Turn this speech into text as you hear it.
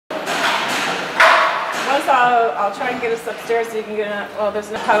I'll try and get us upstairs so you can get well, there's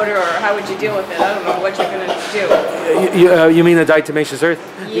no powder, or how would you deal with it? I don't know what you're going to do. You mean the diatomaceous earth?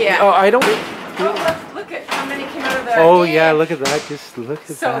 Yeah. Oh, I don't... Oh, look at how many came out of the... Oh, yeah, look at that. Just look at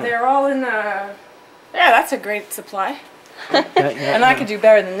that. So they're all in the... Yeah, that's a great supply. And I could do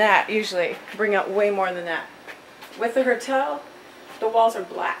better than that, usually. Bring out way more than that. With the hotel, the walls are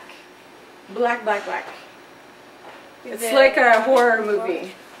black. Black, black, black. It's like a horror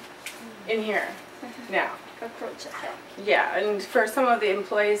movie in here now. Cockroach attack. Yeah, and for some of the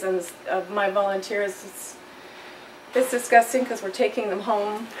employees and of my volunteers, it's disgusting because we're taking them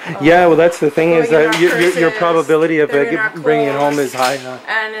home. Yeah, well, that's the thing is that your probability of bringing it home is high.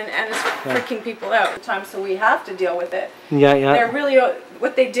 And it's freaking people out at times, so we have to deal with it. Yeah, yeah. They're really,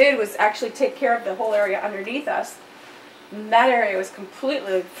 what they did was actually take care of the whole area underneath us. And that area was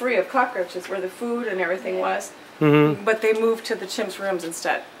completely free of cockroaches, where the food and everything was. Mm-hmm. But they moved to the chimps' rooms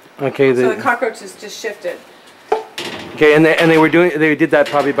instead. Okay. So the cockroaches just shifted. Okay, and they did that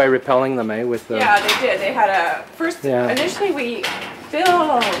probably by repelling them, eh? With yeah, they did. They had a first. Yeah. Initially,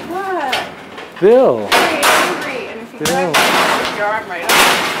 Bill, what? Bill. Very angry, and if you grab your arm right up.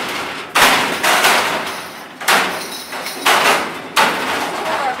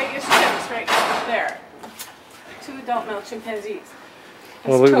 One of our biggest chimps right up there. 2 adult male chimpanzees.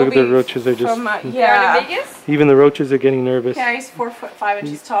 Well, look at the roaches. They're just... yeah. Even the roaches are getting nervous. Yeah, he's 4 foot 5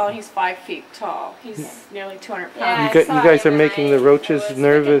 inches tall, and he's 5 feet tall. He's nearly 200 pounds. Yeah, you guys are making the roaches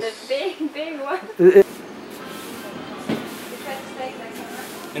nervous. The big one.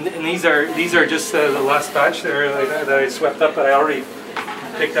 And these are just the last batch there that I swept up, but I already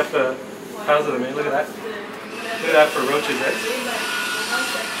picked up piles of them. Look at that. Look at that for roaches, eh? Isn't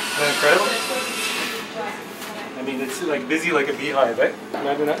that incredible? I mean, it's like busy like a beehive, eh?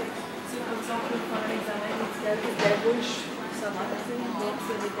 Imagine that.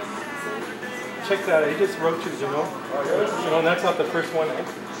 Check that, eh? Just roaches, you know. And that's not the first one, eh?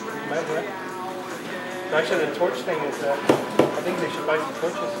 Imagine that. Actually, the torch thing is, I think they should buy some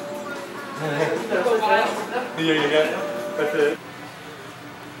torches. Yeah. But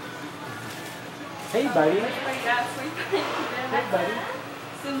hey, buddy. Hey, buddy.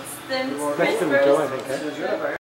 Since Next to Joe, I think, eh?